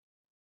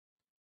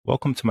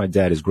Welcome to My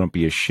Dad is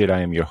Grumpy as Shit. I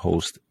am your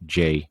host,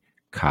 Jay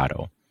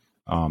Cotto.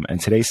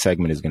 And today's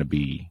segment is going to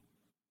be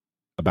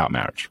about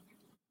marriage.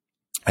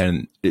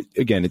 And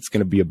it's going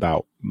to be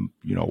about,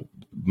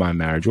 my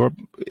marriage, or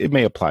it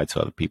may apply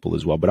to other people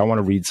as well. But I want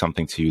to read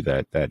something to you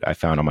that I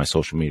found on my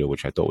social media,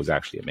 which I thought was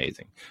actually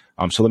amazing.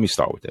 So let me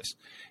start with this.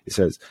 It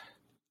says,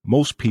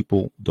 most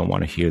people don't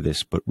want to hear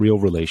this, but real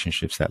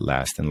relationships that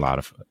last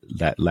involve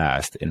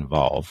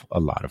a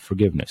lot of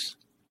forgiveness.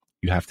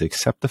 You have to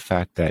accept the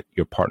fact that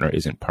your partner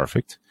isn't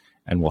perfect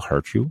and will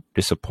hurt you,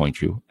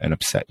 disappoint you, and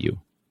upset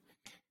you.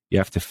 You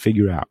have to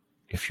figure out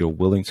if you're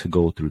willing to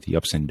go through the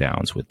ups and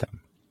downs with them.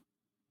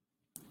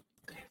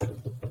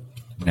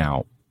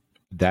 Now,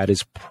 that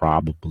is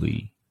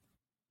probably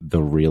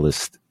the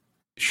realest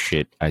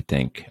shit I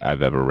think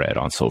I've ever read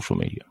on social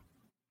media.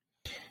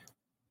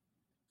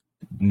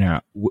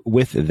 Now,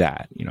 with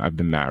that, I've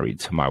been married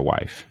to my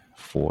wife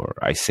for,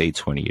 I say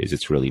 20 years,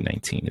 it's really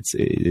 19.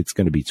 It's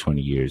going to be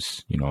 20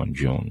 years, in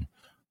June.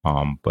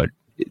 But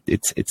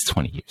it's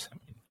 20 years. I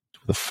mean,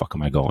 where the fuck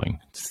am I going?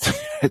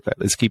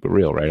 Let's keep it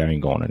real, right? I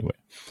ain't going anywhere.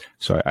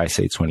 So I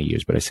say 20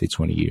 years, but I say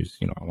 20 years,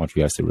 I want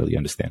you guys to really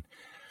understand.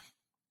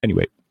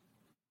 Anyway,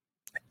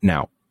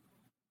 now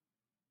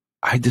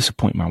I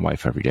disappoint my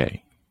wife every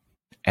day.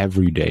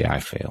 Every day I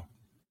fail.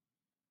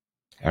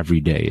 Every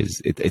day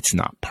it's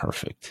not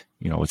perfect.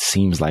 It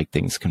seems like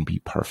things can be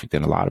perfect.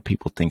 And a lot of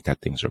people think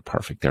that things are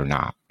perfect. They're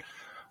not.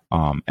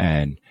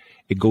 And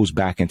it goes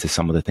back into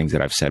some of the things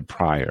that I've said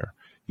prior.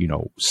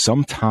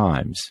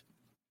 Sometimes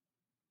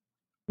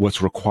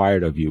what's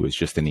required of you is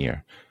just an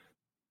ear.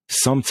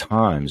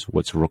 Sometimes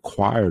what's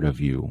required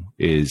of you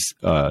is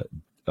not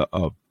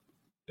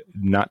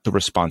the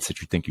response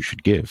that you think you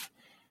should give.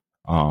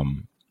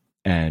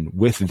 And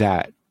with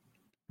that,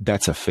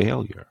 that's a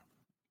failure.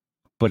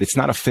 But it's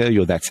not a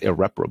failure that's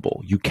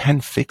irreparable. You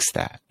can fix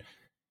that.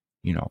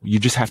 You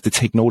just have to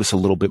take notice a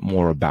little bit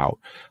more about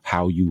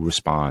how you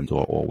respond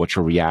or what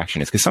your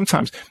reaction is. Because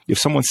sometimes if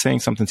someone's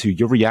saying something to you,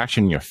 your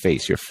reaction in your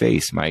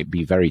face might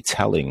be very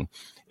telling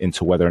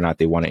into whether or not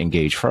they want to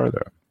engage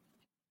further.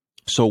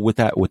 So with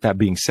that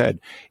being said,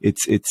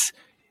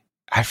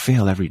 I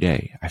fail every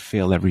day.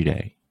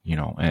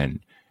 And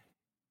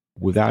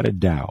without a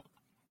doubt,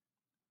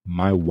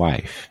 my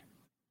wife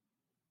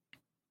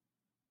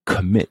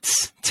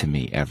commits to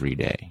me every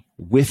day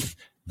with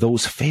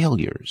those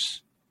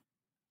failures.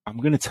 I'm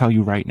going to tell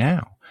you right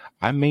now,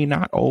 I may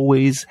not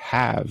always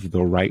have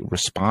the right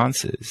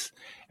responses.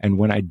 And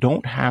when I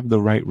don't have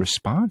the right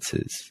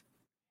responses,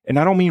 and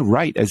I don't mean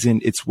right as in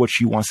it's what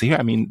she wants to hear.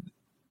 I mean,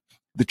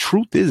 the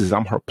truth is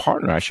I'm her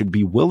partner. I should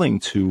be willing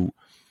to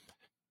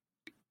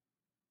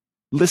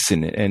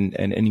listen and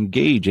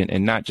engage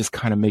and not just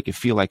kind of make it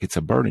feel like it's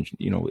a burden.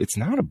 It's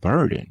not a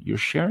burden. You're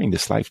sharing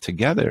this life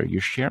together. You're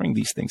sharing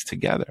these things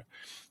together.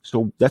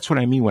 So that's what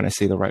I mean when I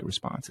say the right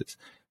responses.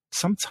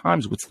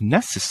 Sometimes what's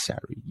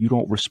necessary, you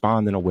don't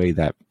respond in a way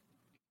that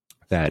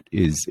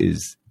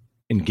is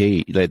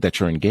engaged, that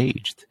you're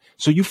engaged.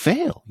 So you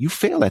fail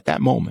at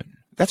that moment.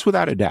 That's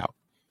without a doubt.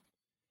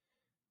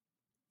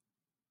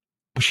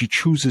 But she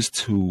chooses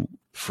to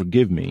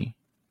forgive me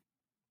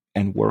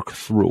and work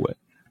through it.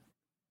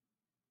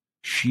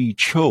 She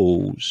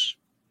chose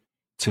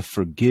to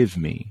forgive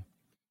me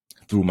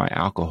through my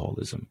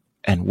alcoholism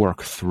and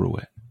work through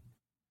it.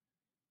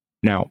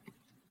 Now,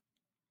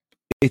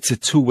 it's a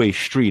two-way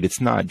street. It's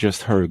not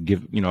just her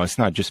it's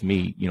not just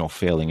me,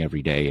 failing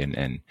every day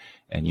and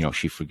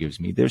she forgives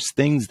me. There's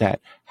things that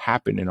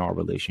happen in our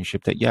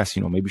relationship that, yes,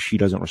 maybe she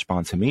doesn't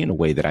respond to me in a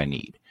way that I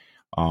need,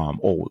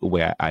 or the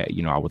way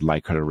I would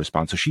like her to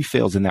respond. So she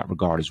fails in that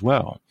regard as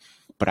well.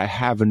 But I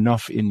have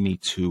enough in me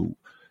to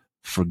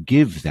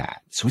forgive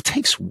that. So it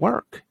takes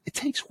work.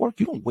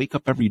 You don't wake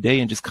up every day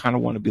and just kind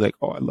of want to be like,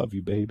 oh, I love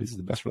you, babe. This is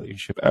the best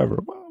relationship ever.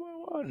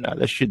 No,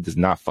 that shit does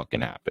not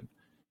fucking happen.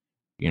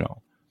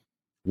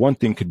 One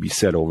thing could be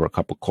said over a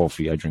cup of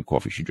coffee. I drink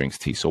coffee. She drinks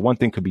tea. So one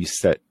thing could be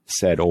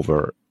said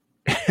over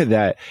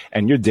that,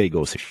 and your day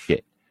goes to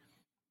shit,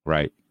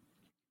 right?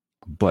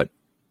 But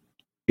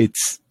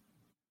it's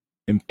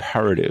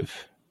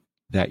imperative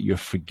that you're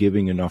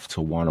forgiving enough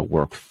to want to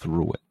work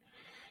through it.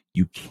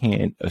 You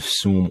can't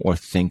assume or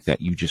think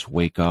that you just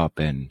wake up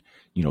and,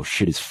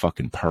 shit is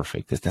fucking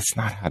perfect. That's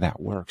not how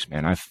that works,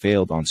 man. I've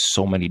failed on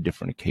so many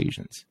different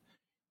occasions.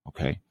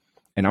 Okay.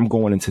 And I'm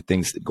going into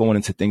things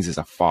as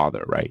a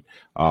father, right?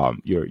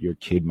 Your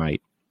kid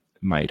might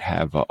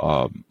have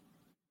a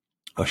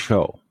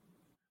show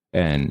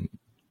and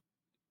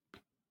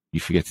you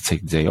forget to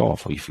take the day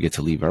off, or you forget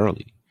to leave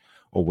early,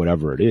 or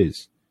whatever it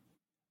is.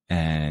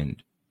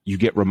 And you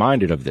get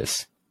reminded of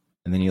this.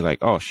 And then you're like,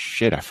 oh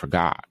shit, I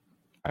forgot.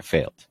 I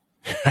failed.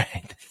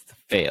 Right? It's a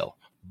fail.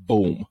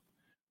 Boom.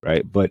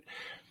 Right? But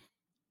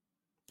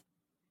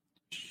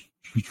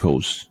she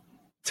chose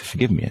to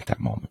forgive me at that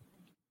moment.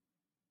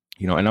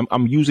 And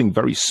I'm using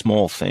very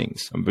small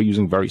things. But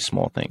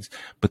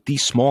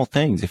these small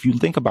things, if you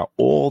think about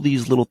all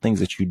these little things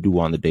that you do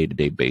on the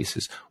day-to-day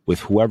basis with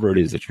whoever it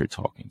is that you're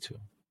talking to,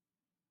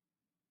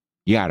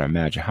 you got to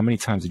imagine how many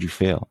times did you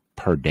fail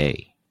per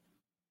day?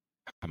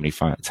 How many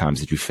times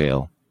did you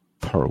fail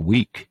per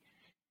week?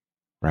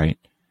 Right.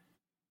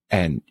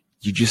 And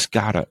you just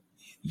gotta,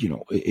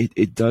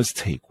 it does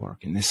take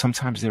work. And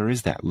sometimes there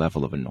is that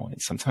level of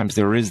annoyance. Sometimes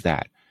there is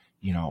that,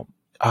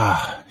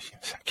 I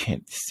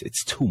can't,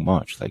 it's too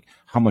much. Like,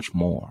 how much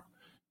more?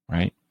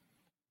 Right.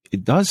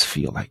 It does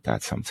feel like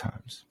that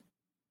sometimes.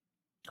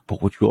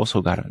 But what you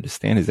also got to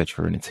understand is that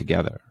you're in it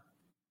together.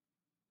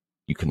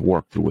 You can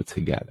work through it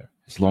together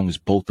as long as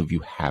both of you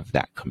have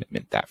that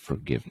commitment, that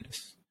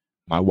forgiveness.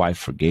 My wife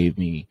forgave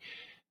me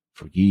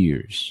for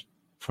years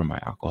for my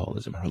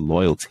alcoholism. Her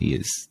loyalty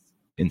is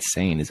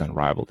insane, is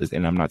unrivaled.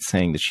 And I'm not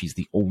saying that she's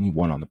the only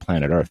one on the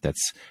planet Earth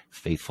that's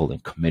faithful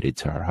and committed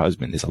to her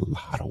husband. There's a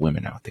lot of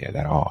women out there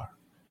that are,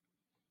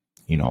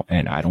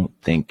 and I don't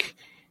think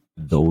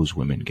those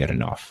women get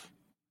enough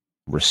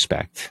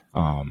respect,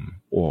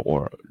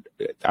 or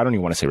I don't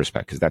even want to say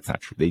respect, because that's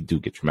not true. They do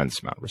get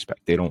tremendous amount of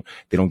respect. They don't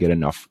get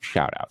enough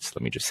shout outs.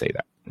 Let me just say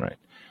that. Right.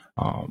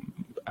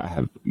 I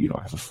have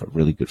a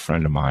really good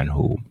friend of mine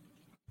who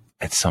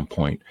at some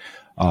point,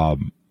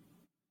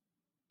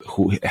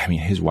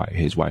 his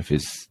wife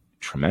is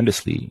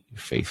tremendously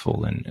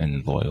faithful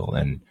and loyal.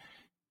 And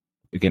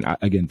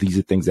again, these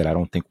are things that I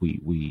don't think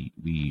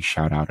we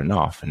shout out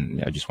enough.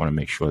 And I just want to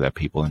make sure that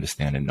people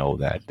understand and know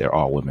that there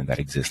are women that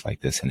exist like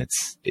this, and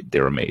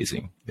they're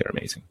amazing. They're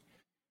amazing.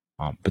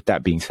 But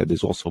that being said,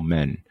 there's also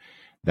men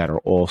that are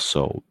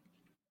also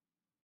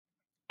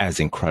as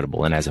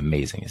incredible and as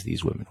amazing as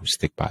these women who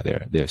stick by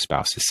their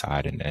spouse's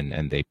side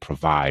and they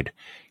provide,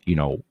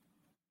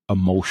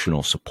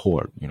 emotional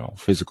support,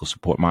 physical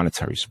support,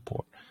 monetary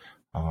support.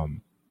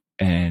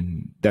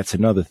 And that's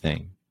another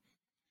thing.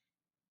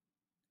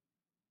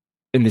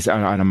 And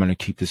I'm going to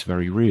keep this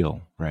very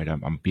real, right?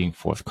 I'm being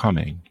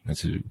forthcoming.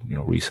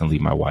 Recently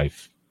my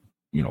wife,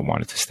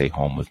 wanted to stay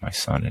home with my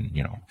son, and,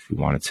 she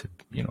wanted to,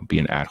 be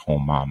an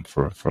at-home mom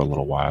for a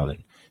little while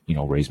and,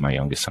 raise my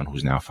youngest son,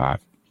 who's now 5.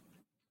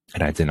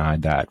 And I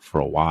denied that for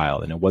a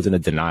while. And it wasn't a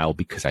denial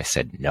because I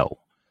said no.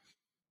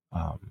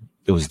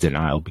 It was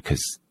denial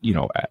because,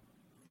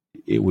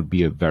 it would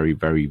be a very,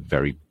 very,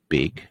 very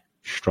big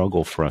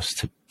struggle for us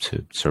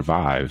to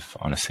survive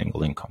on a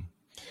single income.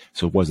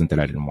 So it wasn't that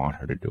I didn't want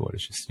her to do it.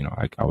 It's just,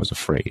 I was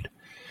afraid.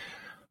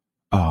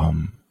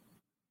 And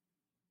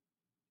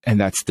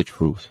that's the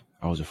truth.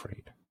 I was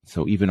afraid.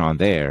 So even on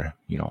there,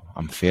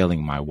 I'm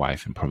failing my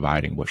wife in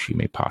providing what she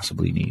may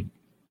possibly need.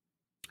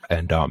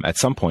 And at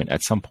some point,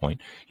 it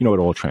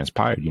all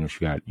transpired.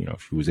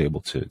 She was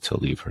able to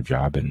leave her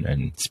job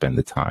and spend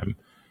the time,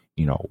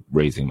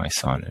 raising my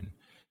son. And,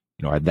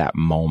 at that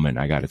moment,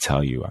 I got to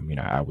tell you,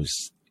 I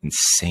was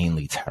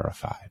insanely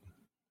terrified.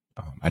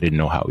 I didn't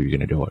know how we were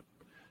going to do it.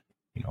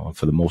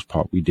 For the most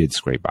part, we did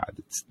scrape by.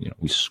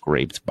 We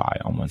scraped by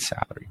on one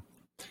salary.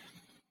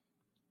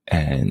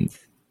 And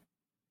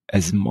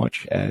as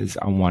much as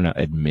I want to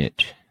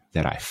admit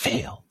that I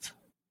failed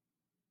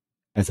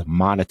as a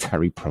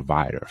monetary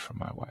provider for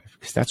my wife,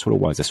 because that's what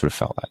it was. That's what it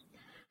felt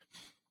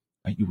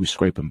like. You were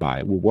scraping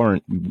by.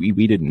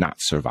 We did not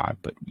survive,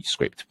 but we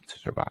scraped to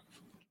survive.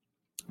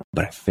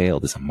 But I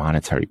failed as a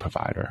monetary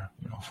provider,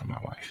 for my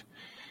wife.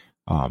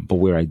 But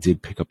where I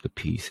did pick up the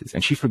pieces,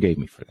 and she forgave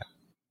me for that.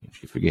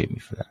 She forgave me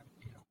for that.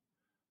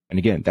 And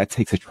again, that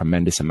takes a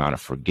tremendous amount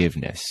of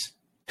forgiveness.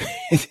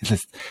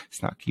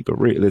 let's not keep it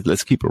real.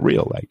 Let's keep it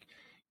real. Like,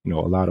 a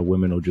lot of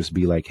women will just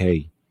be like,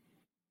 "Hey,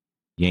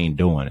 you ain't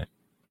doing it.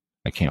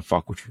 I can't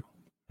fuck with you."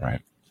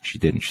 Right? She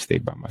didn't. She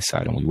stayed by my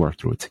side, and we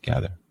worked through it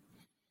together.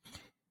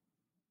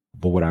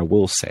 But what I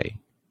will say,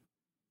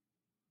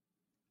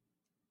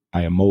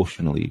 I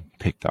emotionally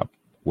picked up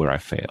where I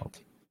failed.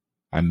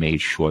 I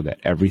made sure that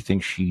everything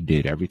she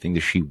did, everything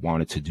that she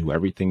wanted to do,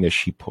 everything that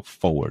she put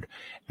forward,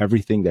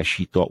 everything that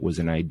she thought was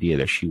an idea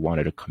that she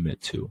wanted to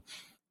commit to,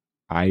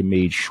 I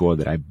made sure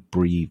that I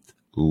breathed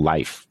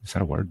life. Is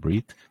that a word,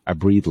 breathed? I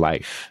breathed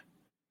life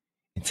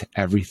into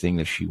everything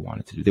that she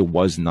wanted to do. There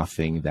was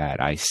nothing that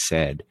I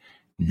said,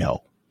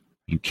 no,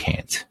 you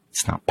can't.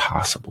 It's not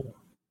possible.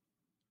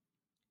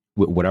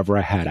 Whatever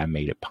I had, I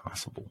made it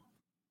possible.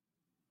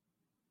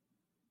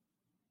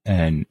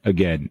 And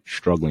again,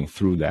 struggling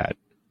through that,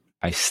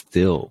 I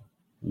still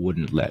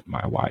wouldn't let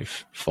my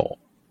wife fall.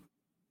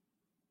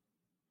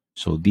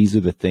 So these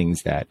are the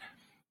things that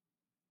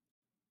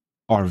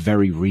are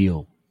very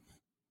real.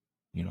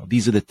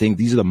 These are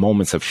the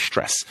moments of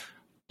stress,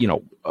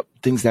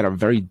 things that are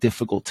very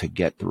difficult to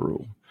get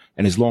through.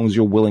 And as long as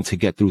you're willing to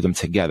get through them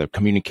together,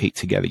 communicate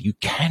together, you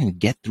can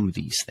get through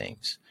these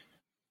things.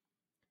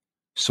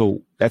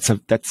 So that's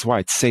why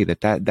I'd say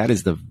that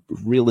is the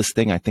realest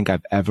thing I think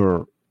I've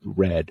ever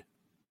read.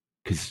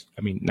 Because,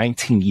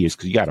 19 years,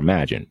 because you got to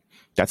imagine,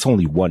 that's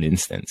only one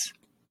instance.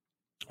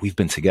 We've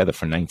been together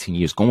for 19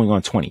 years, going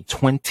on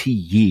 20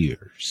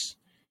 years.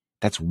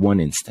 That's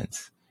one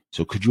instance.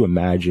 So could you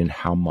imagine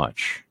how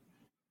much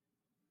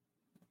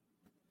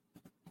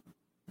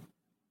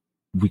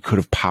we could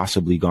have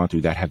possibly gone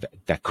through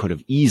that could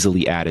have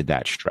easily added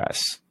that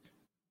stress?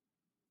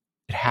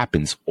 It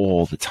happens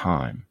all the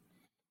time.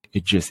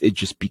 It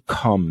just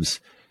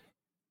becomes,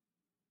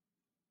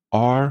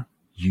 are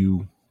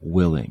you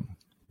willing?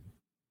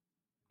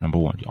 Number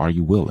one, are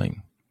you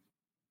willing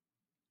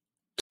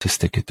to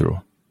stick it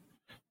through?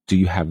 Do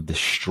you have the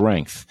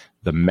strength,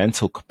 the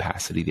mental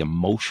capacity, the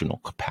emotional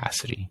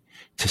capacity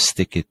to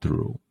stick it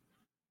through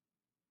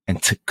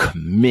and to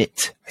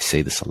commit? I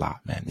say this a lot,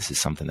 man. This is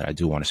something that I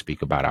do want to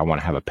speak about. I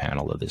want to have a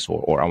panel of this,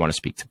 or I want to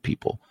speak to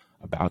people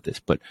about this,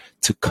 but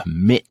to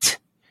commit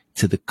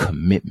to the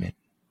commitment.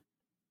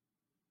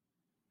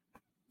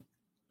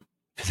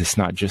 Because it's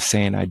not just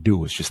saying I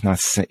do. It's just not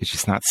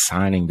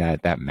signing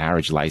that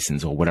marriage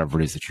license or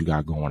whatever it is that you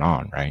got going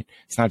on, right?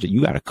 It's not just,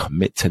 you got to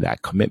commit to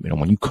that commitment.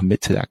 And when you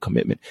commit to that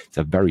commitment, it's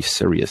a very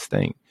serious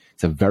thing.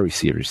 It's a very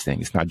serious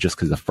thing. It's not just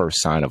because the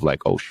first sign of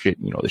like, oh shit,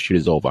 the shit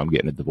is over, I'm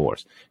getting a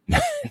divorce.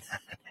 I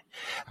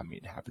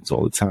mean, it happens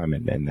all the time.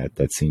 And then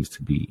that seems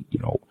to be,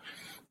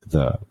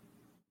 the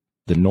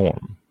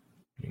norm,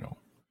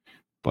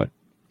 but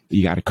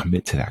you got to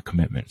commit to that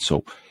commitment.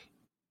 So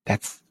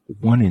that's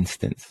one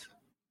instance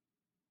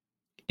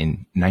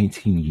in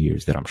 19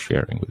 years that I'm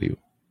sharing with you.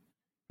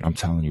 And I'm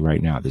telling you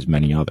right now, there's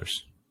many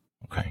others.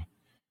 Okay.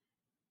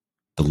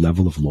 The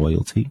level of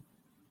loyalty,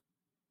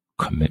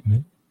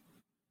 commitment,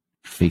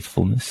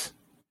 faithfulness,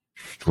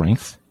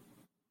 strength.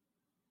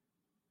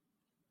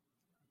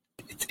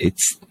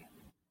 It's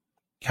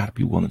got to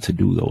be willing to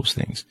do those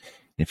things.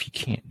 And if you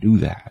can't do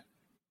that,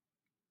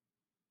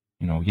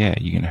 yeah,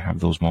 you're going to have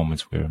those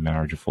moments where a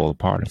marriage will fall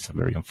apart. It's a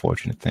very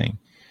unfortunate thing.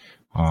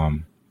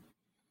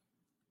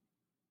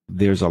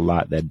 There's a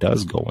lot that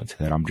does go into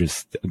that. I'm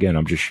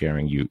just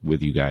sharing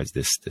with you guys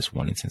this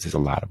one instance. There's a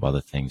lot of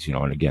other things,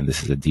 and again,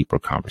 this is a deeper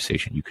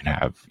conversation you can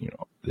have,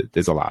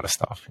 there's a lot of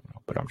stuff,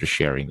 but I'm just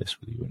sharing this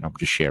with you, and I'm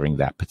just sharing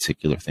that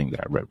particular thing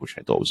that I read, which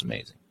I thought was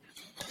amazing.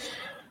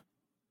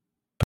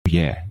 But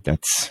yeah,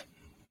 that's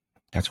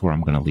where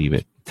I'm going to leave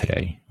it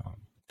today.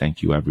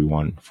 Thank you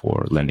everyone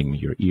for lending me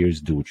your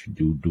ears. Do what you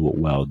do it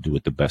well, do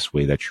it the best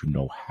way that you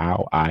know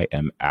how. I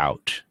am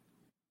out.